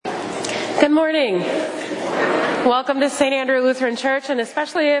Good morning. Welcome to St. Andrew Lutheran Church, and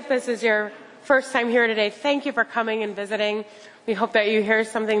especially if this is your first time here today, thank you for coming and visiting. We hope that you hear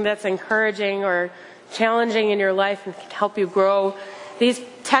something that's encouraging or challenging in your life and can help you grow. These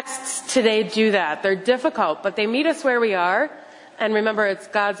texts today do that. They're difficult, but they meet us where we are. And remember, it's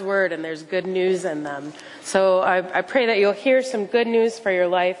God's Word, and there's good news in them. So I pray that you'll hear some good news for your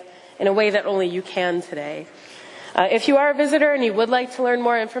life in a way that only you can today. If you are a visitor and you would like to learn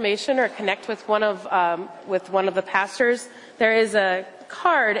more information or connect with one of the pastors, there is a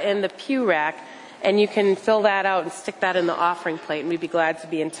card in the pew rack, and you can fill that out and stick that in the offering plate, and we'd be glad to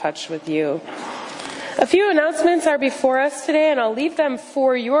be in touch with you. A few announcements are before us today, and I'll leave them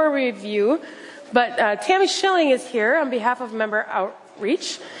for your review. But Tammy Schilling is here on behalf of Member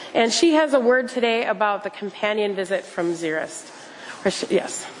Outreach, and she has a word today about the companion visit from Xerist.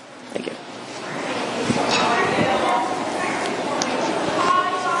 Yes, thank you.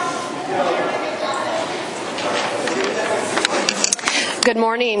 Good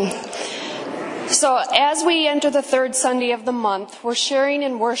morning. So as we enter the third Sunday of the month, we're sharing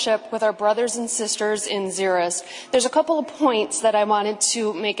in worship with our brothers and sisters in Xerist. There's a couple of points that I wanted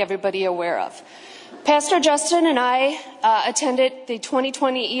to make everybody aware of. Pastor Justin and I attended the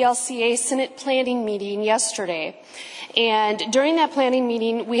 2020 ELCA Synod planning meeting yesterday. And during that planning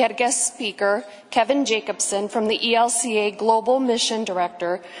meeting, we had a guest speaker, Kevin Jacobson, from the ELCA Global Mission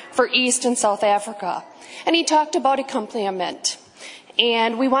Director for East and South Africa. And he talked about accompaniment.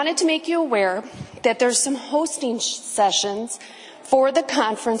 And we wanted to make you aware that there's some hosting sessions for the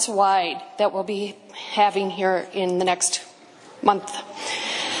conference-wide that we'll be having here in the next month.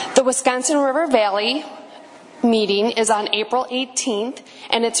 The Wisconsin River Valley meeting is on April 18th,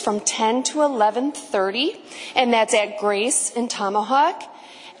 and it's from 10 to 11:30, and that's at Grace in Tomahawk.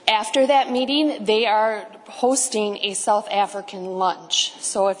 After that meeting, they are hosting a South African lunch.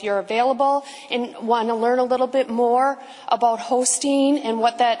 So if you're available and want to learn a little bit more about hosting and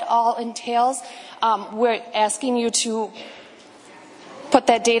what that all entails, we're asking you to put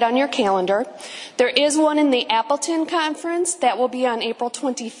that date on your calendar. There is one in the Appleton Conference that will be on April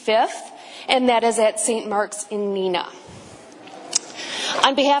 25th, and that is at St. Mark's in Neenah.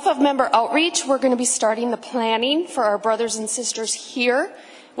 On behalf of Member Outreach, we're going to be starting the planning for our brothers and sisters here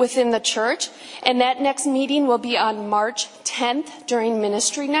within the church, and that next meeting will be on March 10th during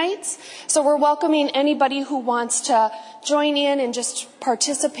ministry nights. So we're welcoming anybody who wants to join in and just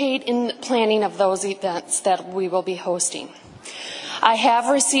participate in the planning of those events that we will be hosting. I have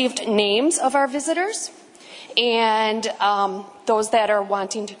received names of our visitors and those that are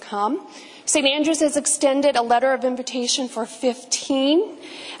wanting to come. St. Andrews has extended a letter of invitation for 15.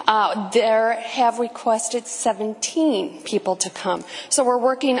 There have requested 17 people to come. So we're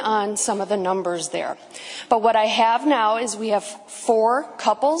working on some of the numbers there. But what I have now is we have 4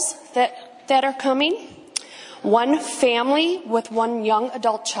 couples that are coming. 1 family with 1 young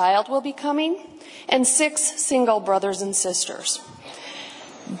adult child will be coming, and 6 single brothers and sisters.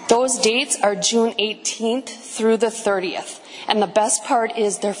 Those dates are June 18th through the 30th. And the best part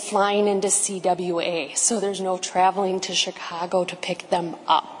is they're flying into CWA, so there's no traveling to Chicago to pick them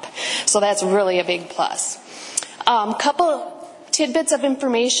up. So that's really a big plus. Couple tidbits of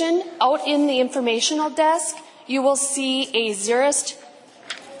information. Out in the informational desk, you will see a Xerist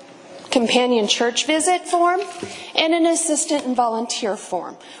companion church visit form and an assistant and volunteer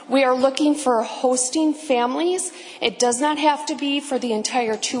form. We are looking for hosting families. It does not have to be for the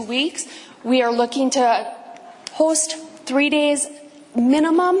entire 2 weeks. We are looking to host 3 days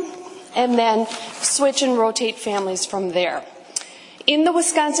minimum, and then switch and rotate families from there. In the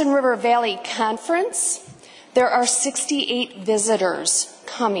Wisconsin River Valley Conference, there are 68 visitors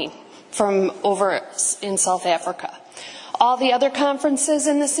coming from over in South Africa. All the other conferences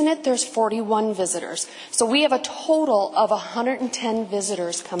in the Synod, there's 41 visitors. So we have a total of 110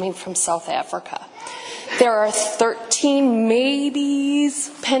 visitors coming from South Africa. There are 13 maybes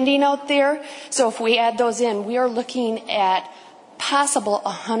pending out there. So if we add those in, we are looking at possible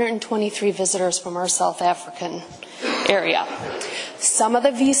 123 visitors from our South African area. Some of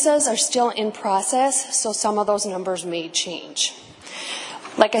the visas are still in process, so some of those numbers may change.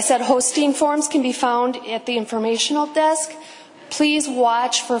 Like I said, hosting forms can be found at the informational desk. Please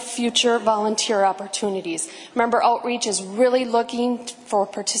watch for future volunteer opportunities. Member Outreach is really looking for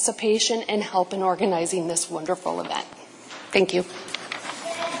participation and help in organizing this wonderful event. Thank you.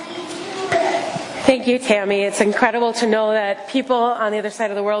 Thank you, Tammy. It's incredible to know that people on the other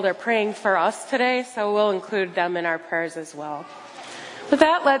side of the world are praying for us today, so we'll include them in our prayers as well. With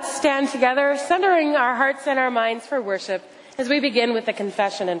that, let's stand together, centering our hearts and our minds for worship as we begin with the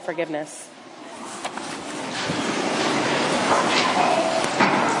confession and forgiveness.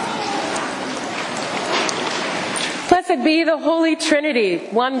 Blessed be the Holy Trinity,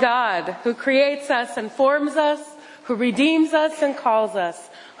 one God, who creates us and forms us, who redeems us and calls us,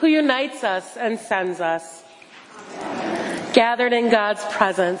 who unites us and sends us. Gathered in God's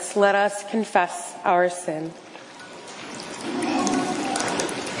presence, let us confess our sin.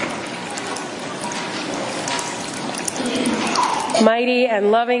 Mighty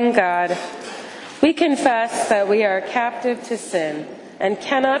and loving God, we confess that we are captive to sin and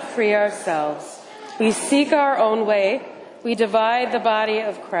cannot free ourselves. We seek our own way. We divide the body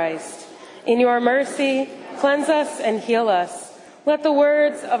of Christ. In your mercy, cleanse us and heal us. Let the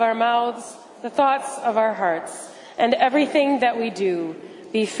words of our mouths, the thoughts of our hearts, and everything that we do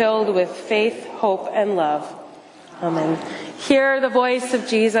be filled with faith, hope, and love. Amen. Hear the voice of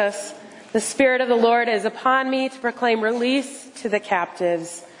Jesus. The Spirit of the Lord is upon me to proclaim release to the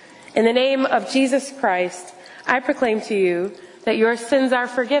captives. In the name of Jesus Christ, I proclaim to you that your sins are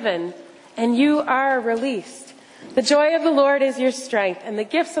forgiven and you are released. The joy of the Lord is your strength, and the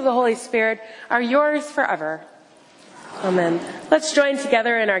gifts of the Holy Spirit are yours forever. Amen. Let's join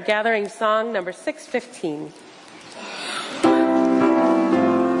together in our gathering song, number 615.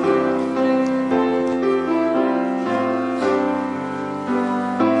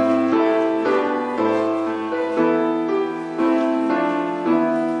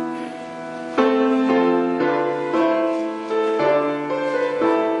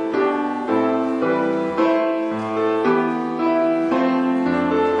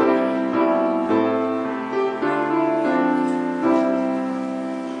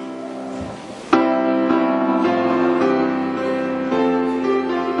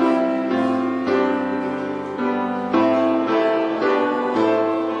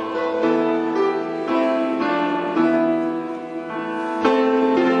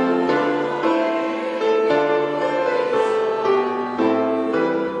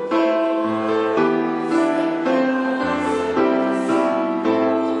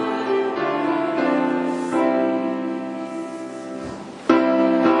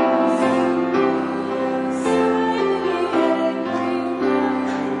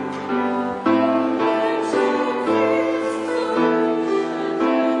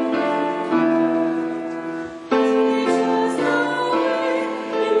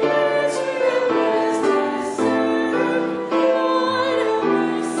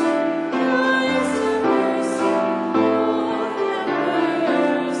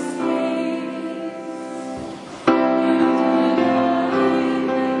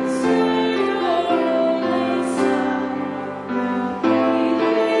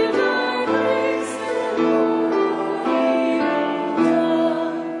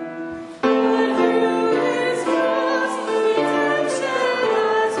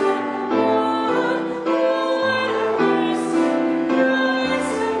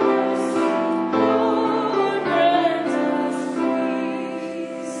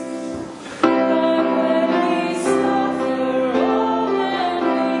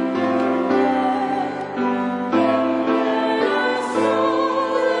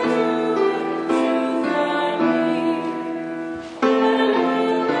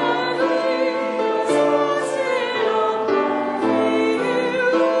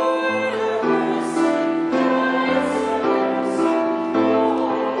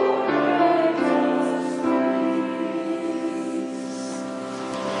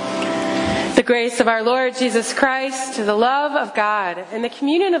 The grace of our Lord Jesus Christ, the love of God, and the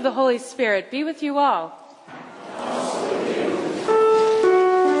communion of the Holy Spirit be with you all.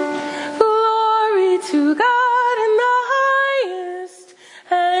 Glory to God in the highest,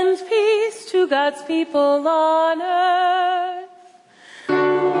 and peace to God's people on earth.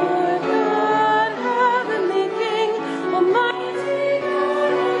 Lord God, heavenly King, almighty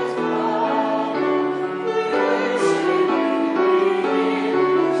God and God, we worship you.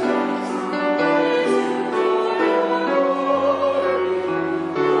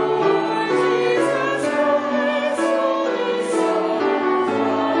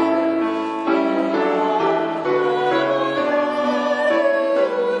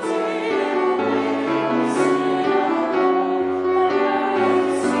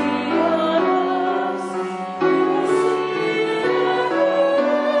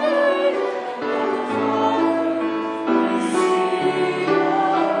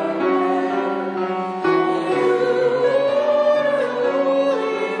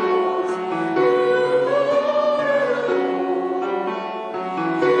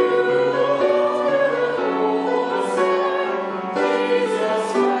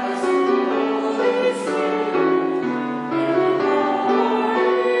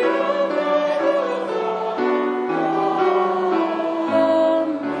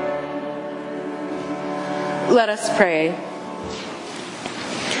 Let us pray.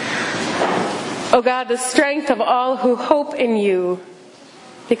 O God, the strength of all who hope in you.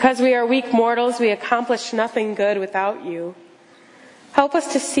 Because we are weak mortals, we accomplish nothing good without you. Help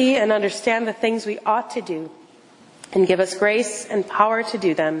us to see and understand the things we ought to do, and give us grace and power to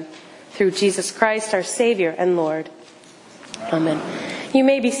do them, through Jesus Christ, our Savior and Lord. Amen. You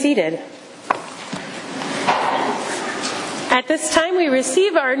may be seated. At this time, we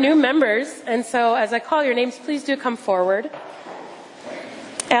receive our new members, and so as I call your names, please do come forward.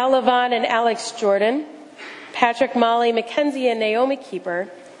 Al Levon and Alex Jordan, Patrick Molly, Mackenzie and Naomi Keeper,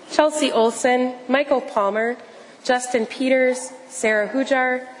 Chelsea Olson, Michael Palmer, Justin Peters, Sarah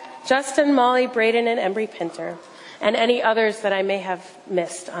Hujar, Justin, Molly, Braden, and Embry Pinter, and any others that I may have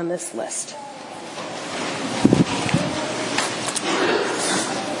missed on this list.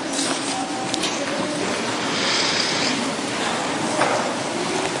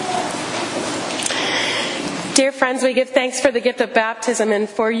 Dear friends, we give thanks for the gift of baptism and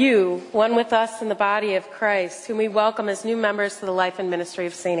for you, one with us in the body of Christ, whom we welcome as new members to the life and ministry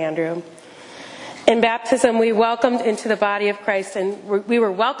of St. Andrew. In baptism, we were welcomed into the body of Christ and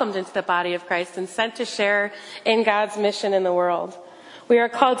sent to share in God's mission in the world. We are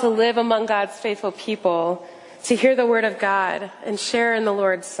called to live among God's faithful people, to hear the word of God and share in the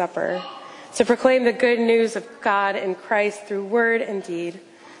Lord's Supper, to proclaim the good news of God in Christ through word and deed,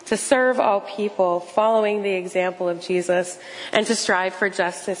 to serve all people, following the example of Jesus, and to strive for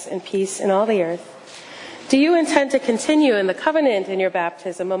justice and peace in all the earth. Do you intend to continue in the covenant in your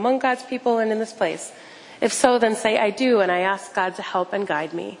baptism among God's people and in this place? If so, then say, I do, and I ask God to help and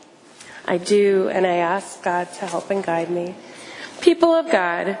guide me. I do, and I ask God to help and guide me. People of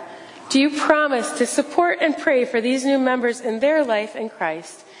God, do you promise to support and pray for these new members in their life in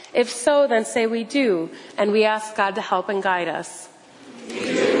Christ? If so, then say, we do, and we ask God to help and guide us.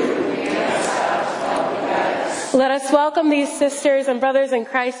 Let us welcome these sisters and brothers in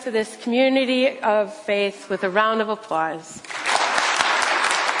Christ to this community of faith with a round of applause.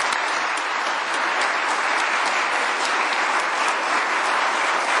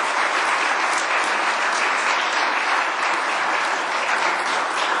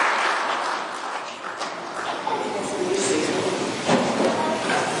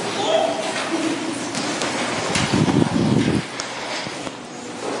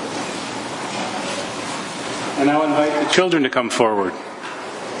 And I'll invite the children to come forward.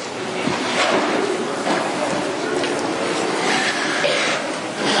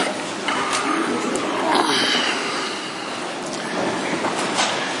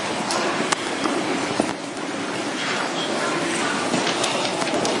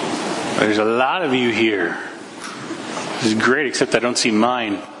 There's a lot of you here. This is great, except I don't see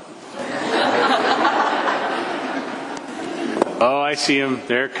mine. Oh, I see them.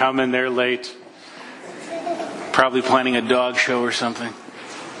 They're coming. They're late. Probably planning a dog show or something.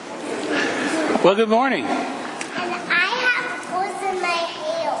 Well, good morning. And I have holes in my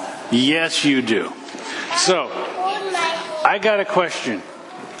hair. Yes, you do. So, I got a question.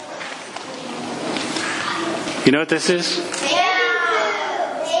 You know what this is?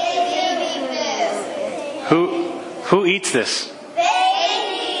 Who eats this?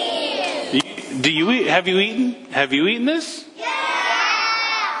 Babies. Do you eat? Have you eaten? Have you eaten this?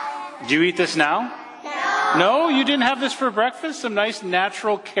 Yeah. Do you eat this now? No. No, you didn't have this for breakfast? Some nice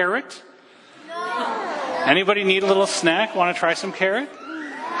natural carrot? No. Anybody need a little snack? Want to try some carrot?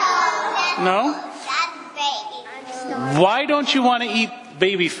 No? That's baby. Why don't you want to eat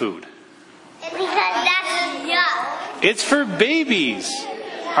baby food? Because that's yuck. It's for babies.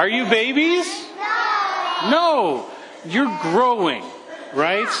 Are you babies? No. No. You're growing,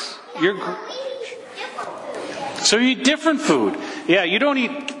 right? So you eat different food. Yeah, you don't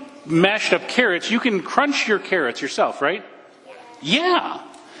eat mashed up carrots. You can crunch your carrots yourself, right? Yeah.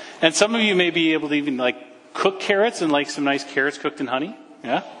 And some of you may be able to even cook carrots and some nice carrots cooked in honey.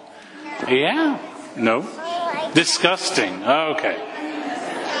 Yeah? Yeah. No? Disgusting. Okay.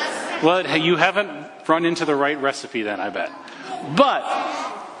 Well, you haven't run into the right recipe then, I bet. But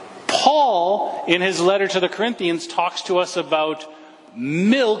Paul, in his letter to the Corinthians, talks to us about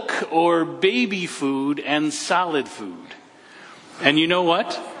milk or baby food and solid food. And you know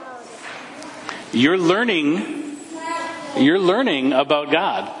what? You're learning about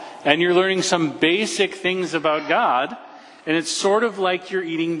God. And you're learning some basic things about God. And it's sort of like you're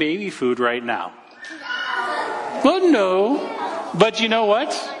eating baby food right now. Well, no. But you know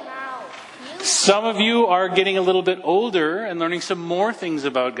what? Some of you are getting a little bit older and learning some more things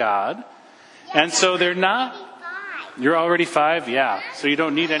about God. And so they're not... You're already 5? Yeah. So you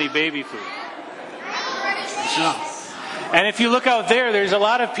don't need any baby food. So, And if you look out there, there's a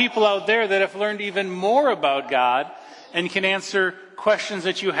lot of people out there that have learned even more about God and can answer questions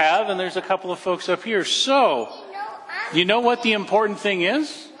that you have. And there's a couple of folks up here. So, you know what the important thing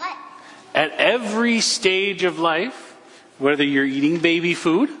is? What? At every stage of life, whether you're eating baby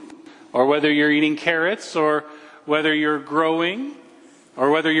food, or whether you're eating carrots, or whether you're growing, or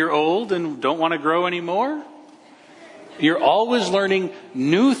whether you're old and don't want to grow anymore, you're always learning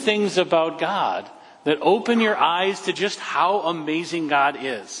new things about God that open your eyes to just how amazing God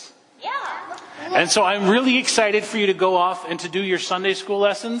is. Yeah. And so I'm really excited for you to go off and to do your Sunday school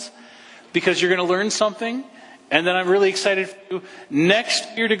lessons, because you're going to learn something. And then I'm really excited for you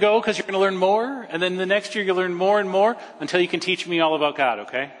next year to go, because you're going to learn more. And then the next year you'll learn more and more until you can teach me all about God,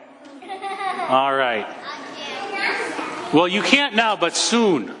 okay? All right. Well, you can't now, but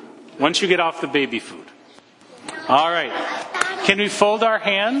soon, once you get off the baby food. All right. Can we fold our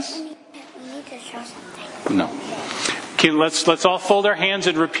hands? We need to show something. No. Let's all fold our hands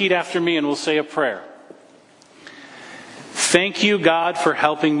and repeat after me, and we'll say a prayer. Thank you, God, for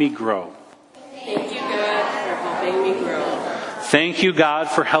helping me grow. Thank you, God, for helping me grow. Thank you, God,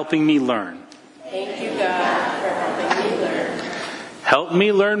 for helping me learn. Thank you, God, for helping me learn. Help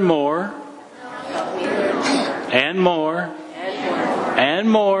me learn more Help me learn more and more and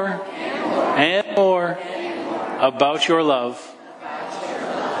more and more about your love,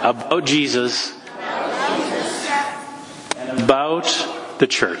 about Jesus, and about the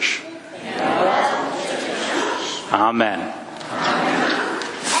church. Amen.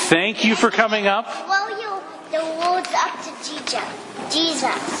 Thank you for coming up. Throw the words up to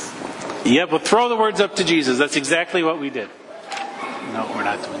Jesus. Yeah, but throw the words up to Jesus. That's exactly what we did. No, we're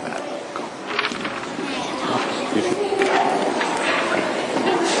not doing that.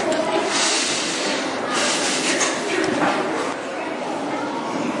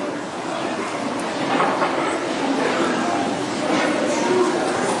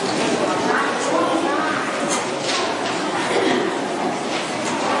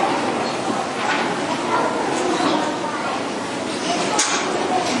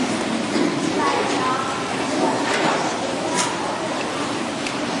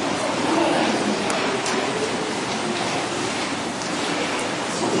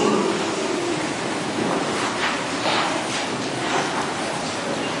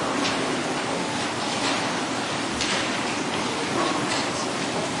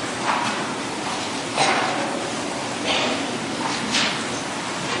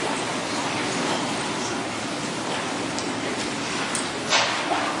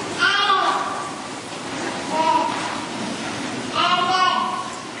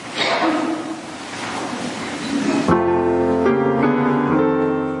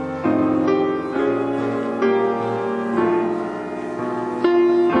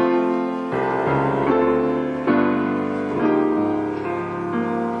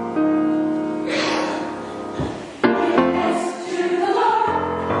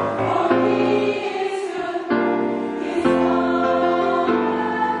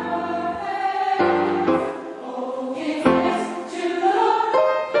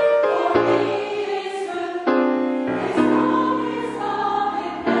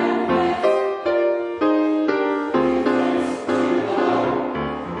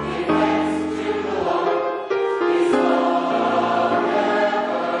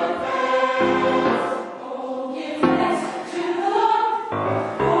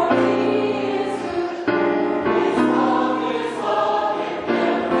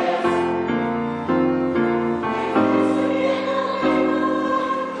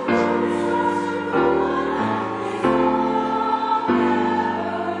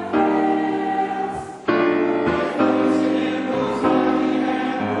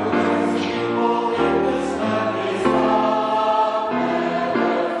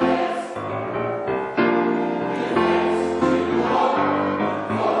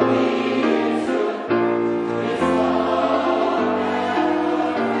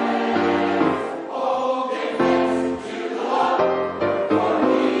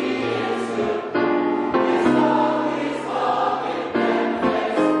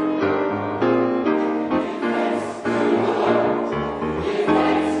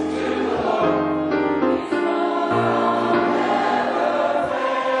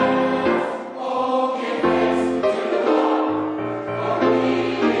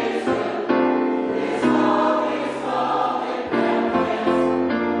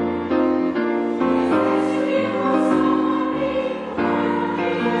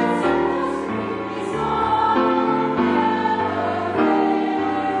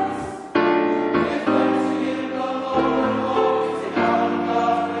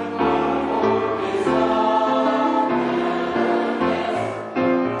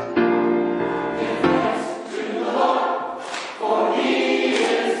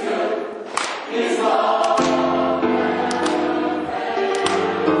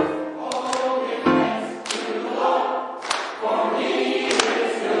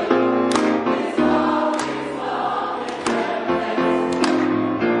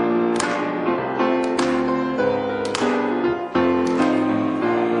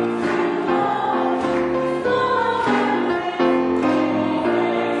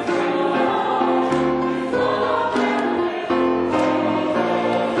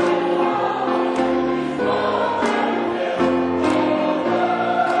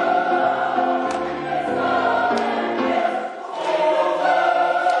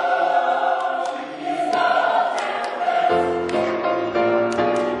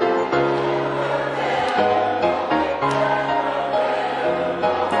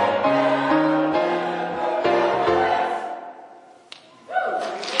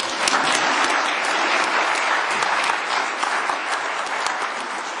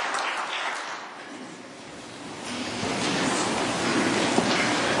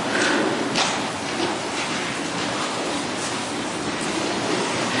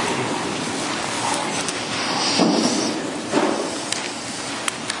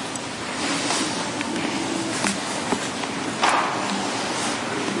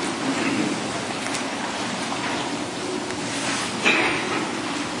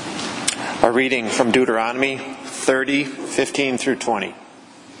 A reading from Deuteronomy 30:15 through 20.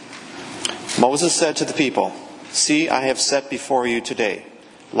 Moses said to the people, "See, I have set before you today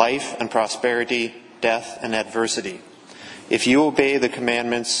life and prosperity, death and adversity. If you obey the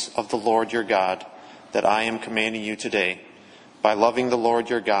commandments of the Lord your God that I am commanding you today, by loving the Lord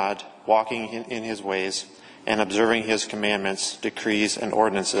your God, walking in his ways, and observing his commandments, decrees, and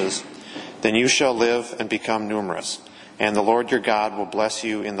ordinances, then you shall live and become numerous, and the Lord your God will bless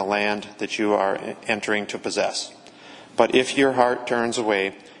you in the land that you are entering to possess. But if your heart turns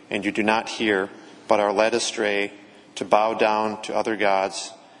away, and you do not hear, but are led astray to bow down to other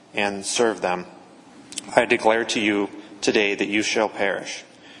gods and serve them, I declare to you today that you shall perish.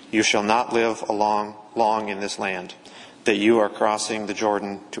 You shall not live long in this land that you are crossing the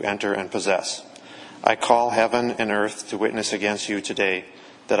Jordan to enter and possess. I call heaven and earth to witness against you today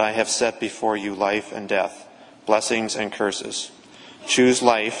that I have set before you life and death, blessings and curses. Choose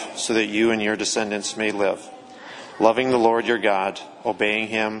life so that you and your descendants may live, loving the Lord your God, obeying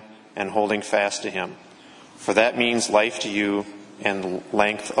him, and holding fast to him. For that means life to you and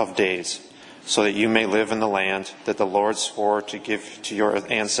length of days, so that you may live in the land that the Lord swore to give to your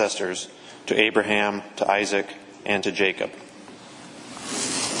ancestors, to Abraham, to Isaac, and to Jacob."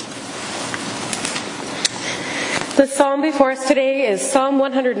 The psalm before us today is Psalm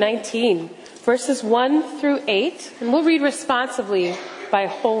 119, verses 1 through 8, and we'll read responsively by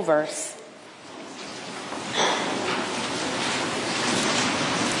whole verse.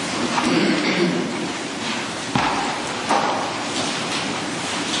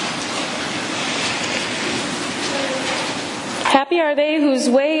 Happy are they whose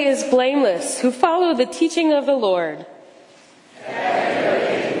way is blameless, who follow the teaching of the Lord.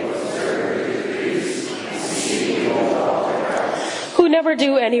 Who never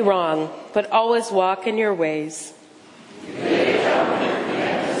do any wrong, but always walk in your ways.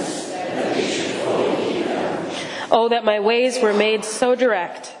 Oh, that my ways were made so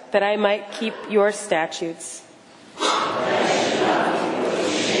direct that I might keep your statutes.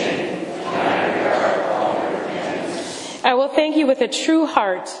 I will thank you with a true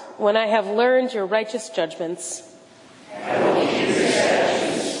heart when I have learned your righteous judgments.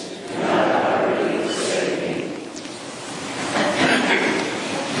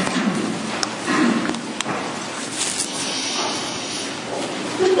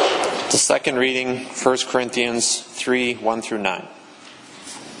 The second reading, 1 Corinthians 3, 1 through 9.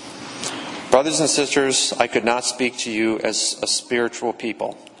 Brothers and sisters, I could not speak to you as a spiritual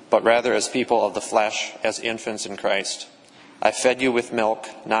people, but rather as people of the flesh, as infants in Christ. I fed you with milk,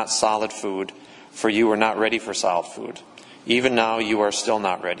 not solid food, for you were not ready for solid food. Even now you are still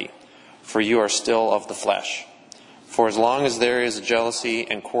not ready, for you are still of the flesh. For as long as there is jealousy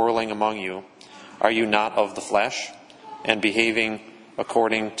and quarreling among you, are you not of the flesh, and behaving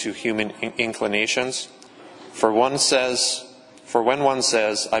according to human inclinations? For when one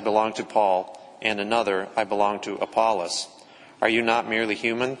says, I belong to Paul, and another, I belong to Apollos, are you not merely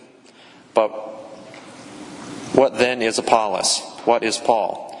human? But what then is Apollos? What is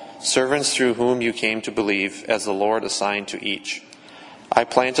Paul? Servants through whom you came to believe, as the Lord assigned to each. I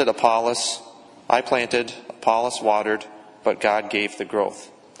planted, Apollos watered, but God gave the growth.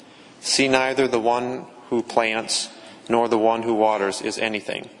 See, neither the one who plants nor the one who waters is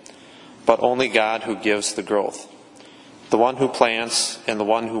anything, but only God who gives the growth. The one who plants and the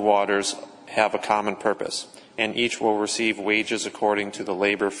one who waters have a common purpose, and each will receive wages according to the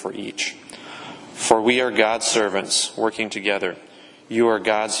labor for each. For we are God's servants, working together. You are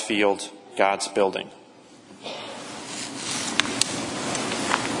God's field, God's building.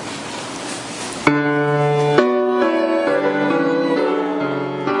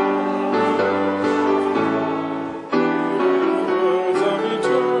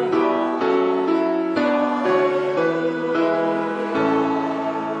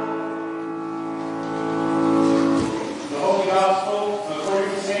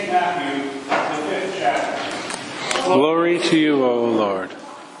 Glory to you, O Lord.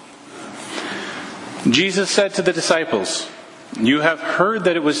 Jesus said to the disciples, "You have heard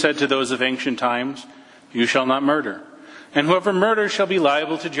that it was said to those of ancient times, 'You shall not murder,' and whoever murders shall be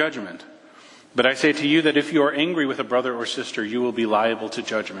liable to judgment. But I say to you that if you are angry with a brother or sister, you will be liable to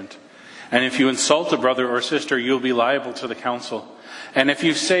judgment. And if you insult a brother or sister, you will be liable to the council. And if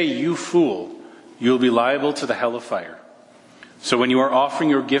you say, 'You fool,' you will be liable to the hell of fire. So when you are offering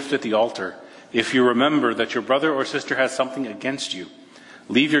your gift at the altar, if you remember that your brother or sister has something against you,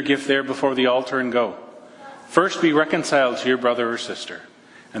 leave your gift there before the altar and go. First be reconciled to your brother or sister,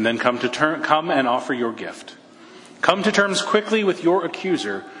 and then come and offer your gift. Come to terms quickly with your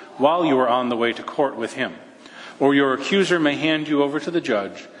accuser while you are on the way to court with him. or your accuser may hand you over to the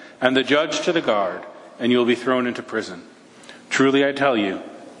judge, and the judge to the guard, and you will be thrown into prison. Truly I tell you,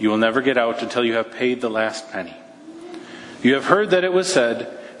 you will never get out until you have paid the last penny. You have heard that it was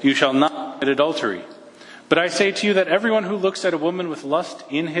said, you shall not commit adultery. But I say to you that everyone who looks at a woman with lust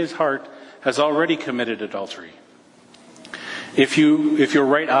in his heart has already committed adultery. If your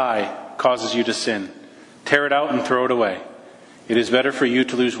right eye causes you to sin, tear it out and throw it away. It is better for you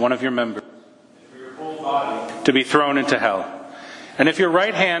to lose one of your members than for your whole body to be thrown into hell. And if your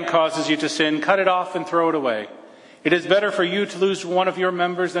right hand causes you to sin, cut it off and throw it away. It is better for you to lose one of your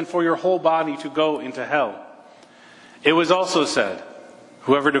members than for your whole body to go into hell. It was also said,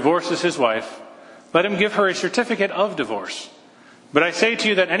 whoever divorces his wife, let him give her a certificate of divorce. But I say to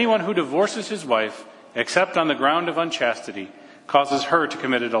you that anyone who divorces his wife, except on the ground of unchastity, causes her to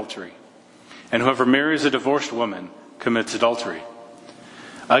commit adultery. And whoever marries a divorced woman commits adultery.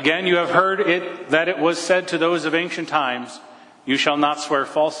 Again, you have heard that it was said to those of ancient times, you shall not swear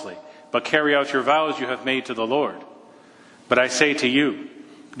falsely, but carry out your vows you have made to the Lord. But I say to you,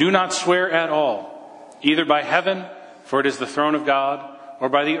 do not swear at all, either by heaven, for it is the throne of God, or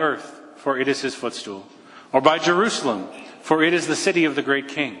by the earth, for it is his footstool, or by Jerusalem, for it is the city of the great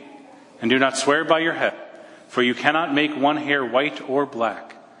king. And do not swear by your head, for you cannot make one hair white or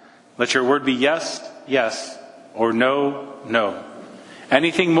black. Let your word be yes, yes, or no, no.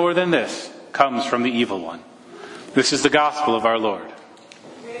 Anything more than this comes from the evil one. This is the gospel of our Lord.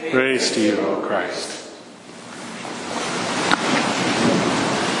 Praise to you, O Christ.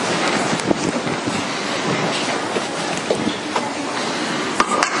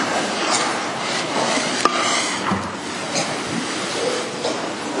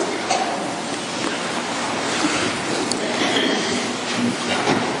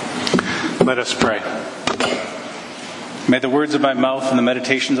 Let us pray. May the words of my mouth and the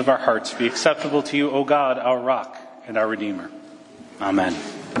meditations of our hearts be acceptable to you, O God, our rock and our Redeemer. Amen.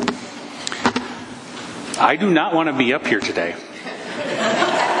 I do not want to be up here today.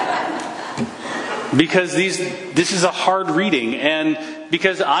 Because this is a hard reading, and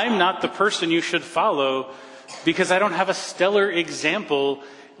because I'm not the person you should follow, because I don't have a stellar example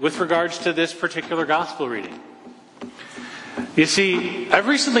with regards to this particular gospel reading. You see, I've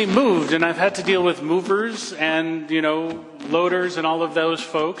recently moved, and I've had to deal with movers and, loaders and all of those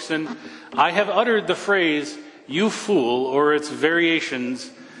folks, and I have uttered the phrase, you fool, or its variations,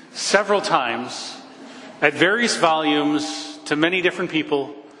 several times, at various volumes, to many different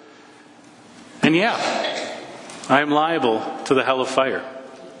people. And yeah, I am liable to the hell of fire.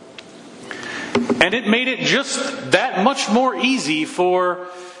 And it made it just that much more easy for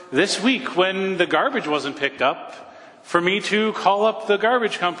this week when the garbage wasn't picked up, for me to call up the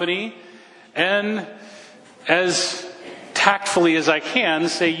garbage company and, as tactfully as I can,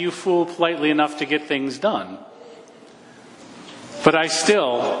 say you fool politely enough to get things done. But I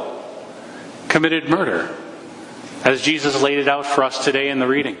still committed murder, as Jesus laid it out for us today in the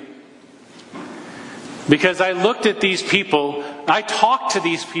reading. Because I looked at these people, I talked to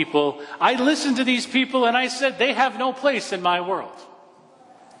these people, I listened to these people, and I said, they have no place in my world.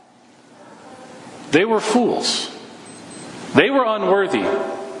 They were fools. They were unworthy.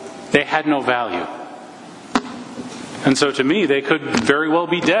 They had no value. And so to me, they could very well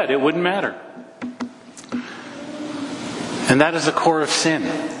be dead. It wouldn't matter. And that is the core of sin.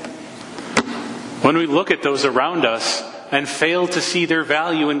 When we look at those around us and fail to see their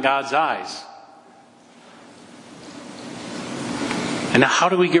value in God's eyes. And now how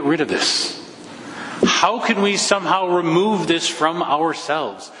do we get rid of this? How can we somehow remove this from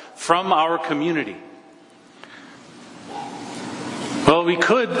ourselves, from our community? Well, we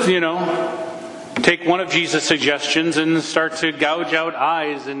could, take one of Jesus' suggestions and start to gouge out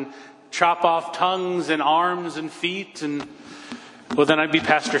eyes and chop off tongues and arms and feet, and, well, then I'd be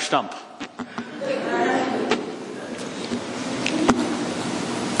Pastor Stump.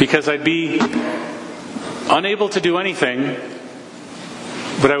 Because I'd be unable to do anything,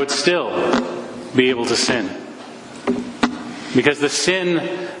 but I would still be able to sin. Because the sin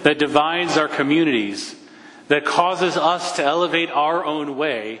that divides our communities, that causes us to elevate our own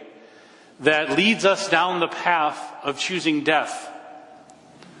way, that leads us down the path of choosing death,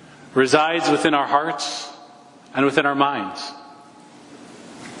 resides within our hearts and within our minds.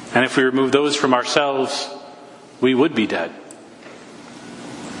 And if we remove those from ourselves, we would be dead.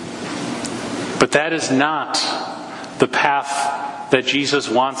 But that is not the path that Jesus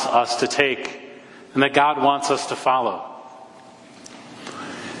wants us to take and that God wants us to follow.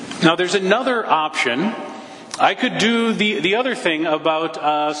 Now, there's another option. I could do the other thing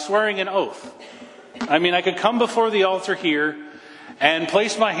about swearing an oath. I mean, I could come before the altar here and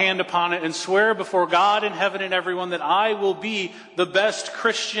place my hand upon it and swear before God in heaven and everyone that I will be the best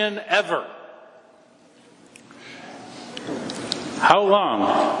Christian ever. How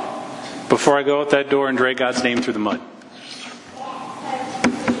long before I go out that door and drag God's name through the mud?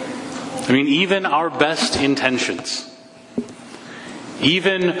 I mean, even our best intentions,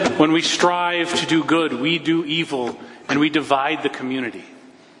 even when we strive to do good, we do evil and we divide the community.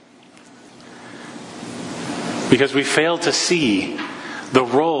 Because we fail to see the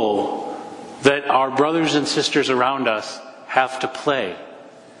role that our brothers and sisters around us have to play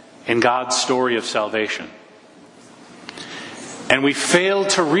in God's story of salvation. And we fail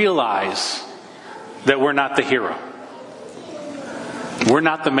to realize that we're not the hero. We're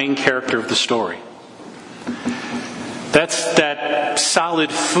not the main character of the story. That's that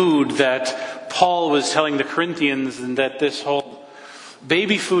solid food that Paul was telling the Corinthians, and that this whole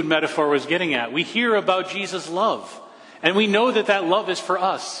baby food metaphor was getting at. We hear about Jesus' love, and we know that that love is for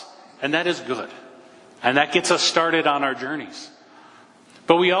us, and that is good. And that gets us started on our journeys.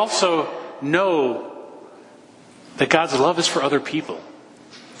 But we also know that God's love is for other people,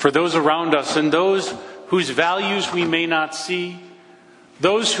 for those around us, and those whose values we may not see,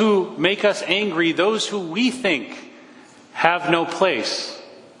 those who make us angry, those who we think have no place.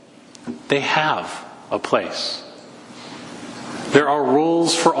 They have a place. There are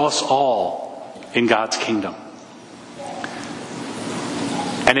roles for us all in God's kingdom.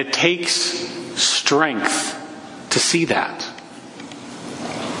 And it takes strength to see that.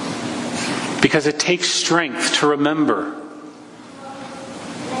 Because it takes strength to remember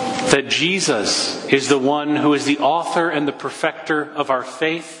that Jesus is the one who is the author and the perfecter of our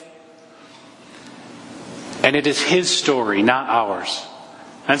faith. And it is His story, not ours.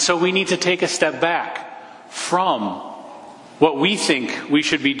 And so we need to take a step back from what we think we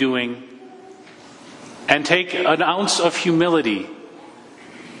should be doing and take an ounce of humility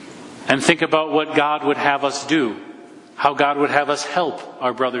and think about what God would have us do, how God would have us help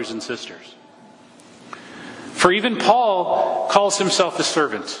our brothers and sisters. For even Paul calls himself a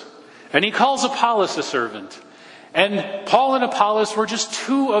servant, and he calls Apollos a servant. And Paul and Apollos were just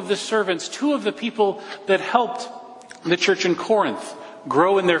two of the servants, two of the people that helped the church in Corinth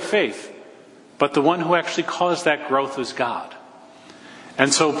grow in their faith. But the one who actually caused that growth was God.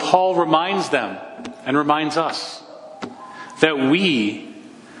 And so Paul reminds them and reminds us that we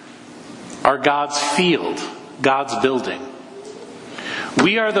are God's field, God's building.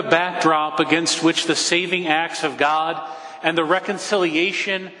 We are the backdrop against which the saving acts of God and the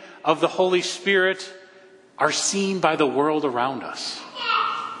reconciliation of the Holy Spirit are seen by the world around us.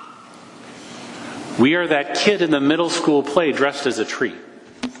 We are that kid in the middle school play dressed as a tree.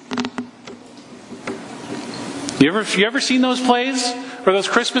 You ever seen those plays or those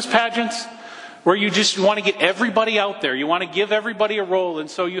Christmas pageants where you just want to get everybody out there? You want to give everybody a role, and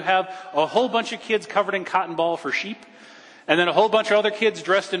so you have a whole bunch of kids covered in cotton ball for sheep, and then a whole bunch of other kids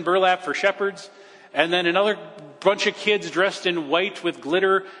dressed in burlap for shepherds, and then another bunch of kids dressed in white with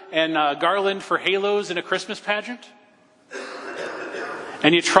glitter and garland for halos in a Christmas pageant.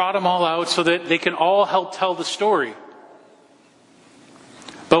 And you trot them all out so that they can all help tell the story.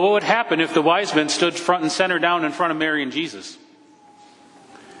 But what would happen if the wise men stood front and center down in front of Mary and Jesus?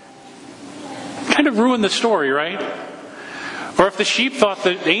 Kind of ruined the story, right? Or if the sheep thought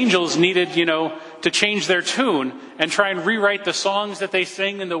the angels needed, to change their tune and try and rewrite the songs that they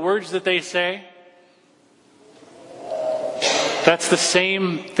sing and the words that they say. That's the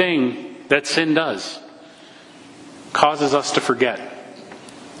same thing that sin does. Causes us to forget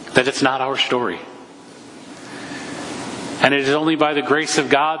that it's not our story. And it is only by the grace of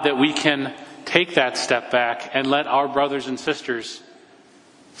God that we can take that step back and let our brothers and sisters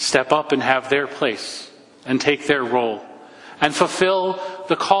step up and have their place and take their role and fulfill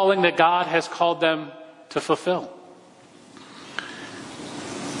the calling that God has called them to fulfill.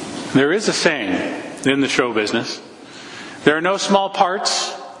 There is a saying in the show business: there are no small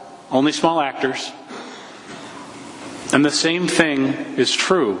parts, only small actors. And the same thing is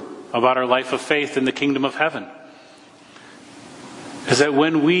true about our life of faith in the kingdom of heaven. Is that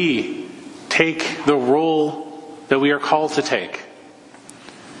when we take the role that we are called to take,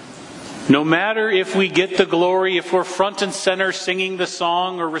 no matter if we get the glory, if we're front and center singing the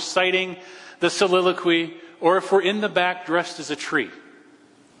song or reciting the soliloquy, or if we're in the back dressed as a tree,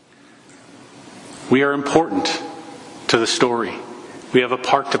 we are important to the story. We have a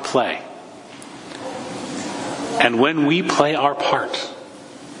part to play. And when we play our part,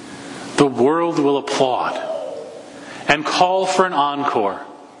 the world will applaud and call for an encore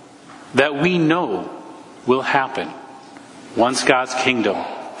that we know will happen once God's kingdom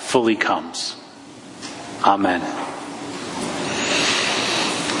fully comes. Amen.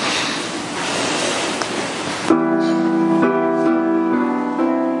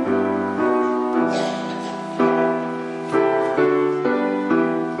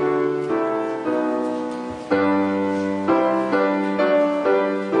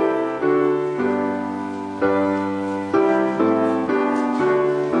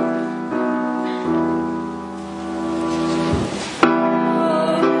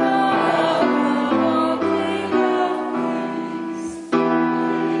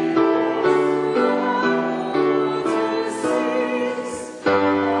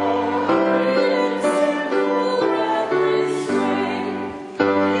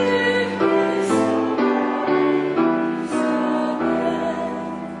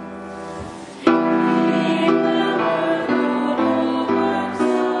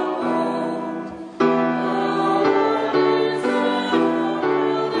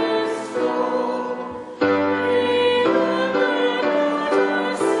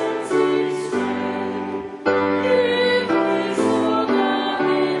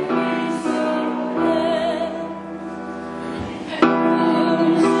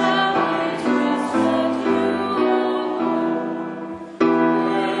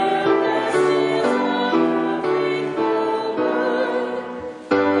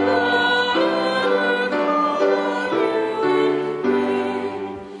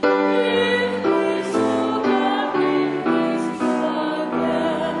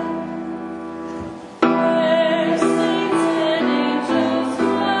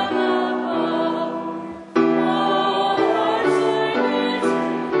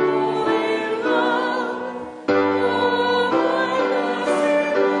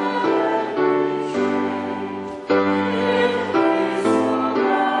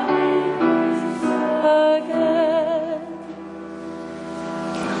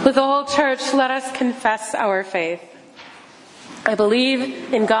 With the whole church, let us confess our faith. I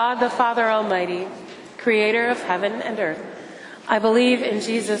believe in God the Father Almighty, creator of heaven and earth. I believe in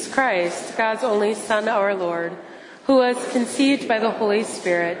Jesus Christ, God's only Son, our Lord, who was conceived by the Holy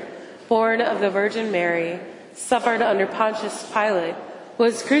Spirit, born of the Virgin Mary, suffered under Pontius Pilate,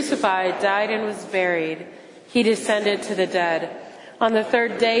 was crucified, died, and was buried. He descended to the dead. On the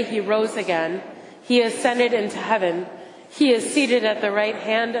third day he rose again. He ascended into heaven. He is seated at the right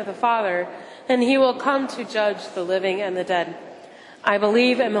hand of the Father, and he will come to judge the living and the dead. I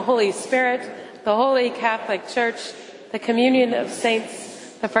believe in the Holy Spirit, the Holy Catholic Church, the communion of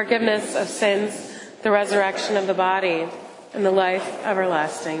saints, the forgiveness of sins, the resurrection of the body, and the life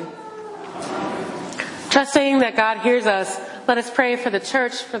everlasting. Trusting that God hears us, let us pray for the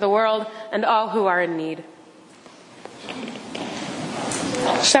church, for the world, and all who are in need.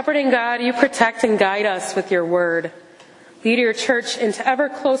 Shepherding God, you protect and guide us with your word. Lead your church into ever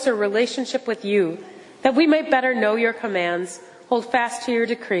closer relationship with you, that we may better know your commands, hold fast to your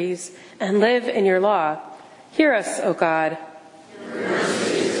decrees, and live in your law. Hear us, O God.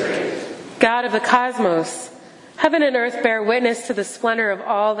 God of the cosmos, heaven and earth bear witness to the splendor of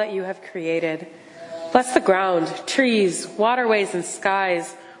all that you have created. Bless the ground, trees, waterways, and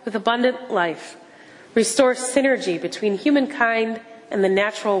skies with abundant life. Restore synergy between humankind and the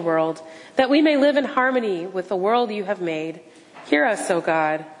natural world, that we may live in harmony with the world you have made. Hear us, O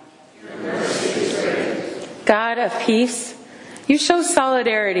God. God of peace, you show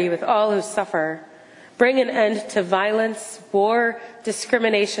solidarity with all who suffer. Bring an end to violence, war,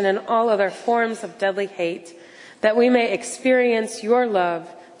 discrimination, and all other forms of deadly hate, that we may experience your love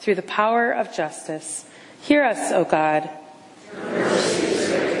through the power of justice. Hear us, O God.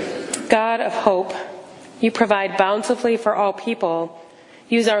 God of hope, you provide bountifully for all people.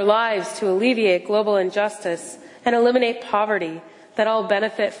 Use our lives to alleviate global injustice and eliminate poverty, that all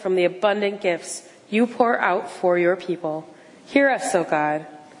benefit from the abundant gifts you pour out for your people. Hear us, O God.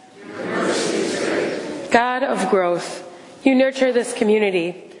 God of growth, you nurture this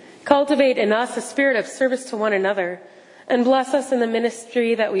community. Cultivate in us a spirit of service to one another, and bless us in the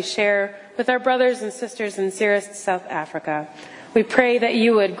ministry that we share with our brothers and sisters in Xeris, South Africa. We pray that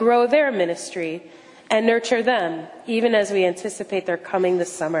you would grow their ministry and nurture them, even as we anticipate their coming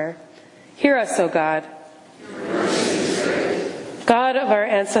this summer. Hear us, O God. God of our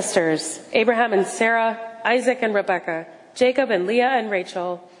ancestors, Abraham and Sarah, Isaac and Rebekah, Jacob and Leah and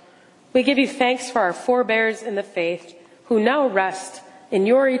Rachel, we give you thanks for our forebears in the faith, who now rest in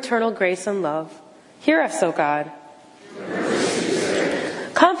your eternal grace and love. Hear us, O God.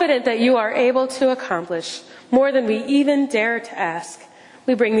 Confident that you are able to accomplish more than we even dare to ask,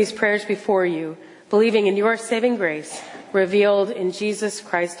 we bring these prayers before you, believing in your saving grace, revealed in Jesus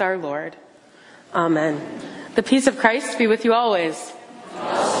Christ our Lord. Amen. The peace of Christ be with you always.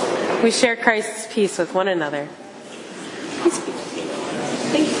 We share Christ's peace with one another.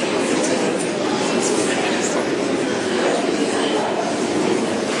 Thank you.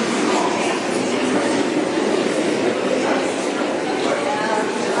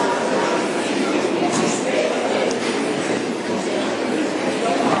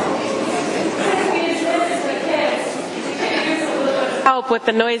 Help with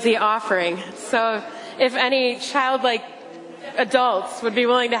the noisy offering. So if any childlike adults would be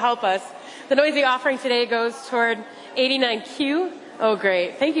willing to help us, the noisy offering today goes toward 89Q. Oh,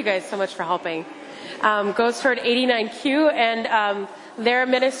 great. Thank you guys so much for helping. Goes toward 89Q and their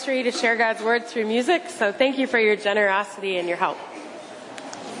ministry to share God's word through music. So thank you for your generosity and your help.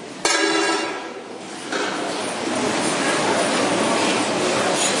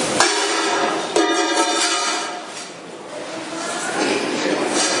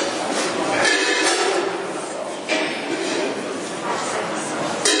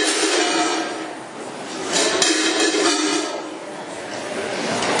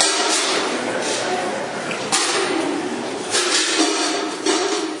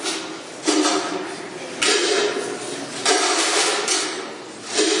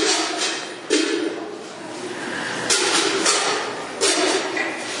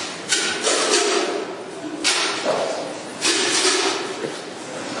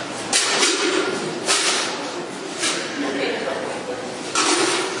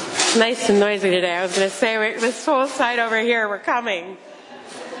 Nice and noisy today. I was going to say, this whole side over here, we're coming.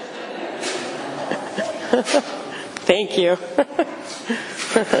 Thank you.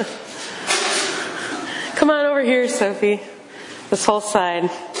 Come on over here, Sophie. This whole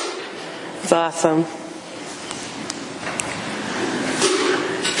side is awesome.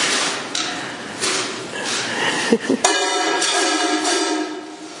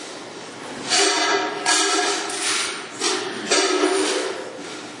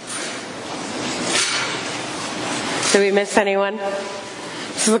 Did we miss anyone?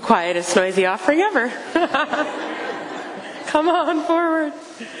 This is the quietest, noisy offering ever. Come on forward.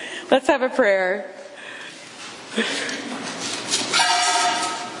 Let's have a prayer.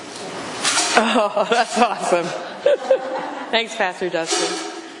 Oh, that's awesome. Thanks, Pastor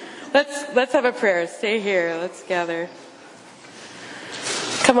Justin. Let's have a prayer. Stay here. Let's gather.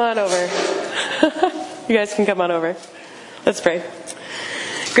 Come on over. You guys can come on over. Let's pray.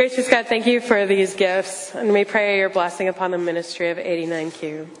 Gracious God, thank you for these gifts, and we pray your blessing upon the ministry of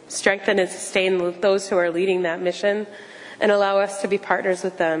 89Q. Strengthen and sustain those who are leading that mission, and allow us to be partners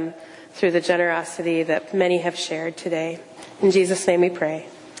with them through the generosity that many have shared today. In Jesus' name we pray.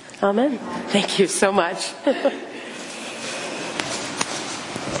 Amen. Thank you so much.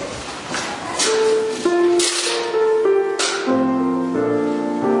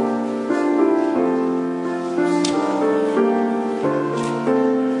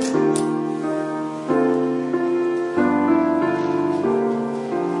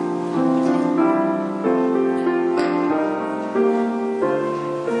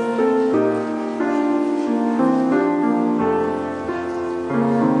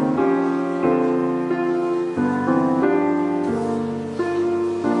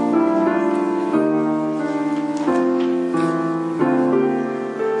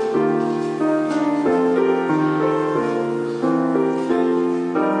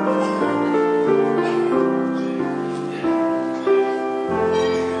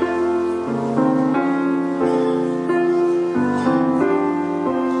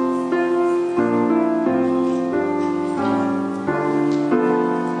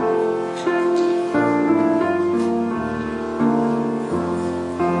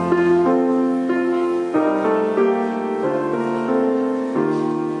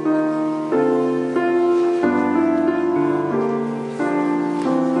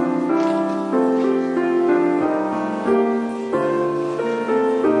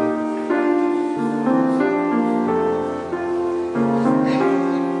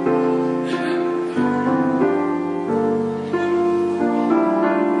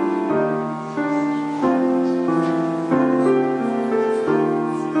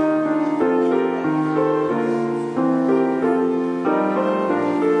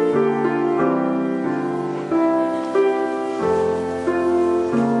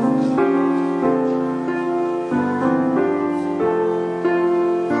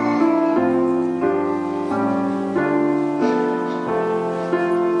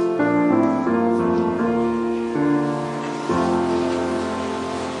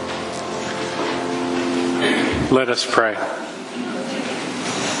 Let us pray.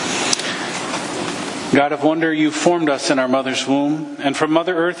 God of wonder, you formed us in our mother's womb, and from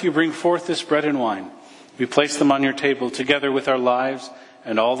Mother Earth you bring forth this bread and wine. We place them on your table together with our lives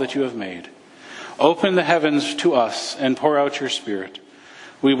and all that you have made. Open the heavens to us and pour out your Spirit.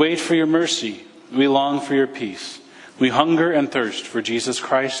 We wait for your mercy. We long for your peace. We hunger and thirst for Jesus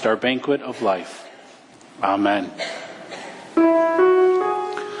Christ, our banquet of life. Amen.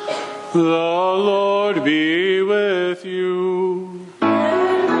 The Lord be with you.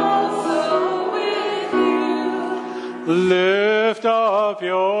 And also with you. Lift up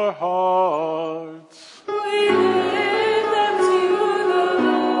your hearts. We lift them to the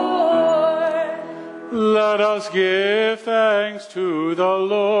Lord. Let us give thanks to the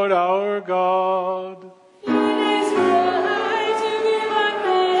Lord our God. It is right to give our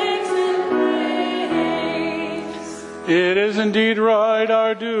thanks and praise. It is indeed right,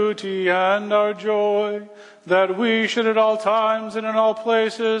 our duty and our joy, that we should at all times and in all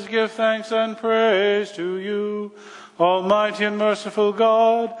places give thanks and praise to you, Almighty and merciful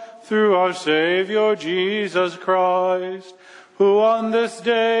God, through our Savior Jesus Christ, who on this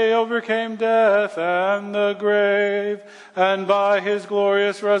day overcame death and the grave, and by his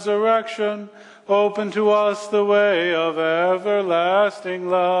glorious resurrection opened to us the way of everlasting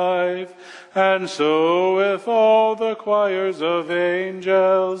life. And so with all the choirs of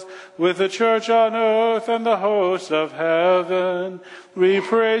angels, with the church on earth and the hosts of heaven, we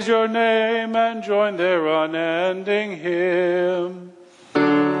praise your name and join their unending hymn.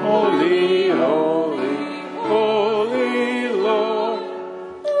 Holy, holy, holy Lord,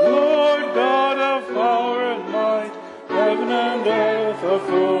 Lord God of power and might, heaven and earth are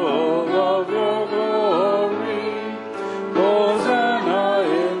full of your glory. Hosanna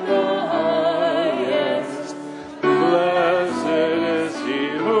in the highest. Blessed is he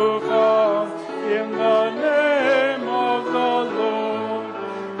who comes in the name of the Lord.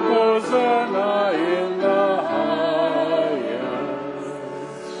 Hosanna in the highest.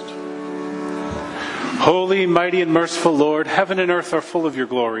 Holy, mighty, and merciful Lord, heaven and earth are full of your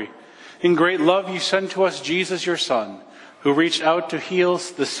glory. In great love you sent to us Jesus, your Son, who reached out to heal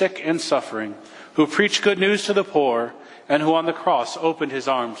the sick and suffering, who preached good news to the poor, and who on the cross opened his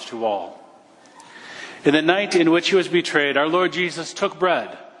arms to all. In the night in which he was betrayed, our Lord Jesus took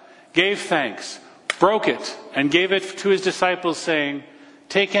bread, gave thanks, broke it, and gave it to his disciples, saying,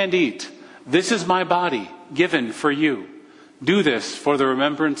 "Take and eat. This is my body, given for you. Do this for the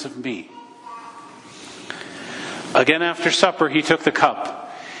remembrance of me." Again after supper he took the cup.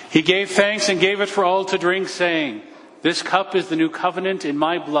 He gave thanks and gave it for all to drink, saying, "This cup is the new covenant in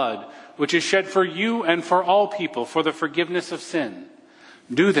my blood, which is shed for you and for all people for the forgiveness of sin.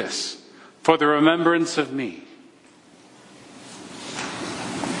 Do this for the remembrance of me."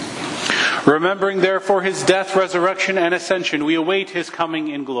 Remembering therefore his death, resurrection, and ascension, we await his coming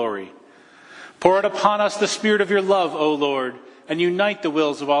in glory. Pour out upon us the spirit of your love, O Lord, and unite the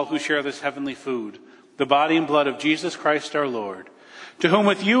wills of all who share this heavenly food, the body and blood of Jesus Christ our Lord, to whom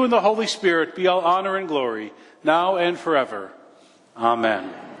with you and the Holy Spirit be all honor and glory, now and forever. Amen.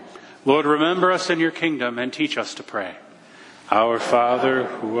 Lord, remember us in your kingdom and teach us to pray. Our Father,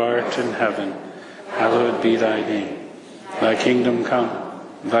 who art in heaven, hallowed be thy name. Thy kingdom come,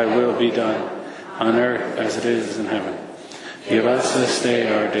 thy will be done, on earth as it is in heaven. Give us this day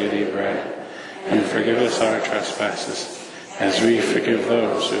our daily bread, and forgive us our trespasses, as we forgive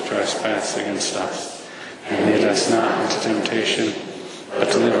those who trespass against us. And lead us not into temptation, but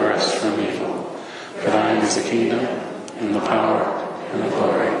deliver us from evil. For thine is the kingdom, and the power, and the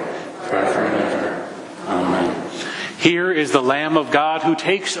glory, forever and ever. Amen. Here is the Lamb of God who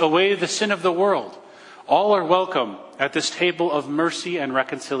takes away the sin of the world. All are welcome at this table of mercy and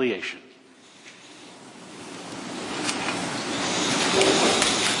reconciliation.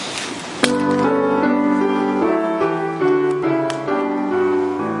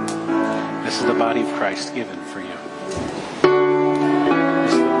 This is the body of Christ given for you.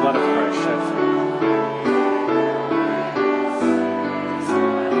 This is the blood of Christ shed for you.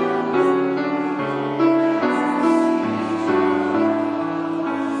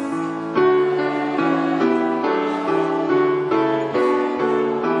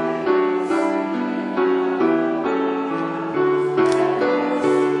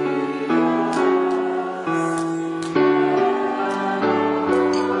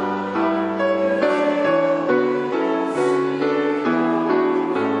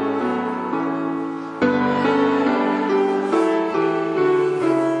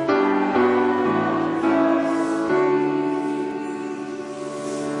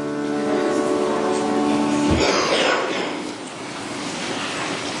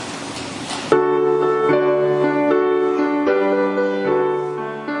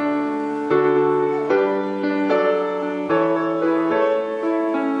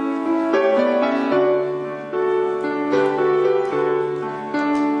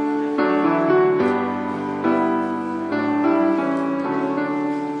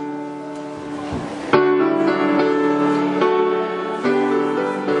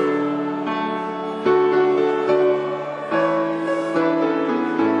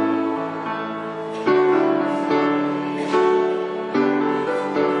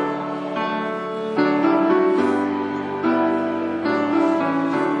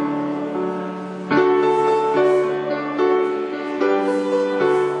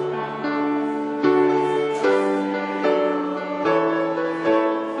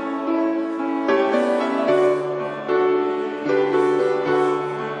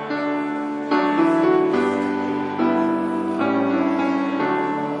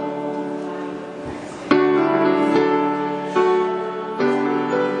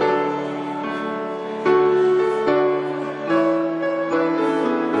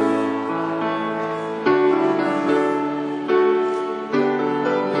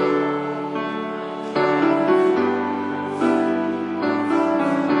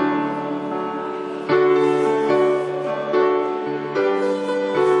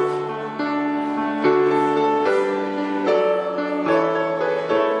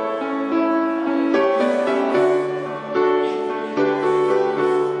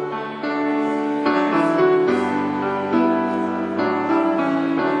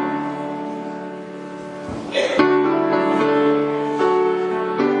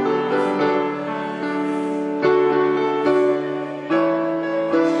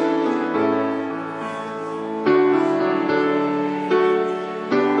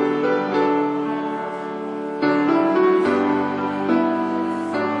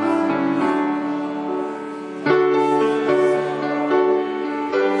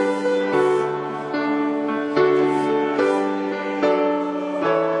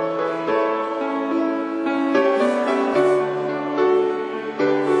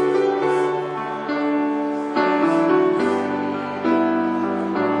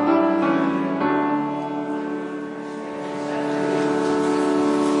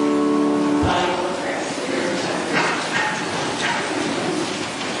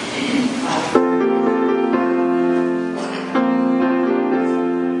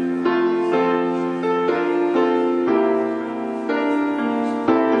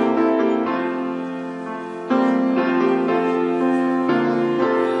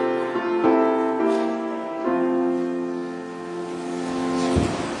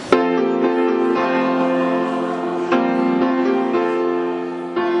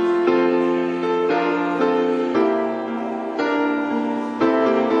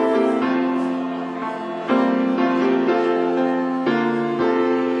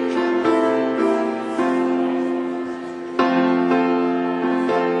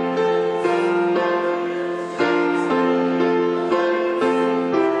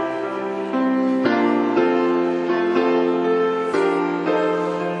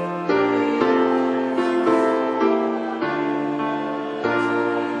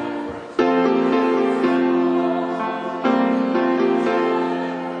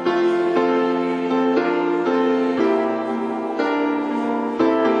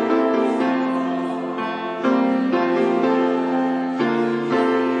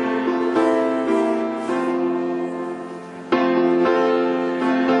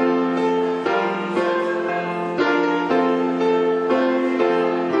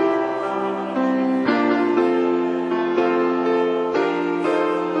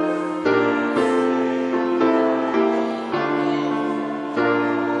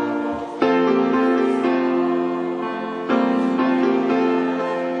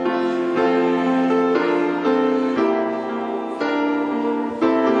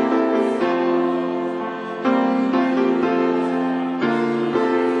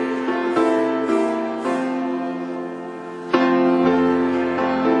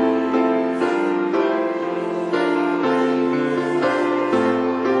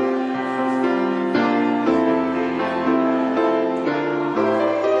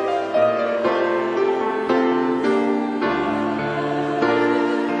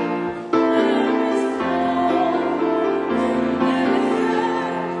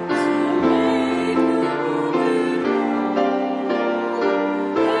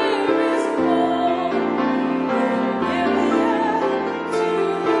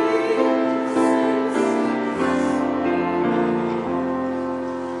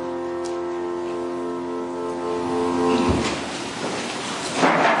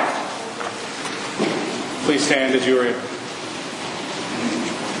 stand as you are able.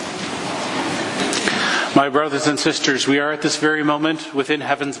 My brothers and sisters, we are at this very moment within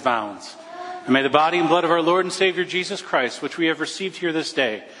heaven's bounds. And may the body and blood of our Lord and Savior Jesus Christ, which we have received here this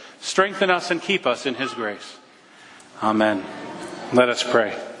day, strengthen us and keep us in his grace. Amen. Let us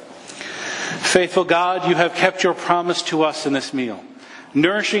pray. Faithful God, you have kept your promise to us in this meal,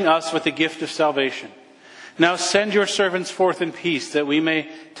 nourishing us with the gift of salvation. Now send your servants forth in peace, that we may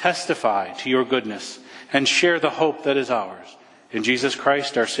testify to your goodness and share the hope that is ours. In Jesus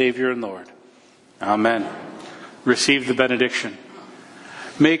Christ, our Savior and Lord. Amen. Receive the benediction.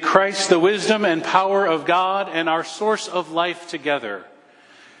 May Christ, the wisdom and power of God and our source of life together,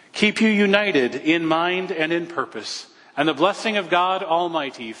 keep you united in mind and in purpose. And the blessing of God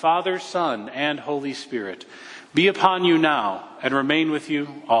Almighty, Father, Son, and Holy Spirit, be upon you now and remain with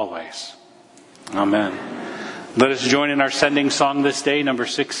you always. Amen. Let us join in our sending song this day, number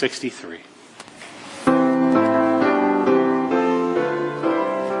 663.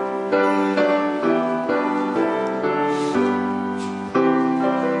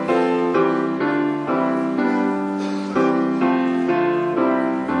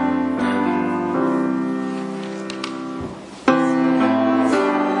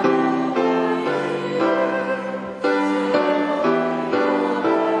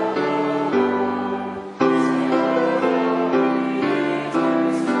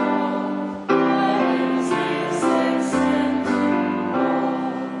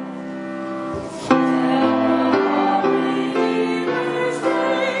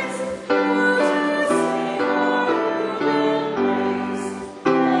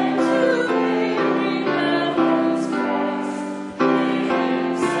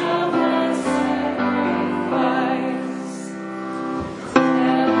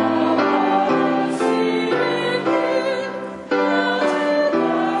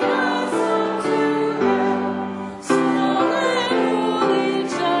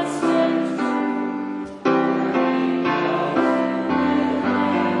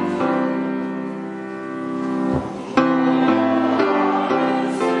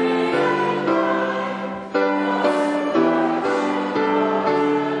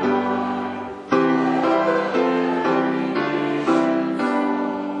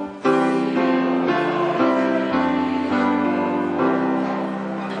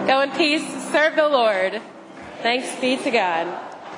 Go in peace, serve the Lord. Thanks be to God.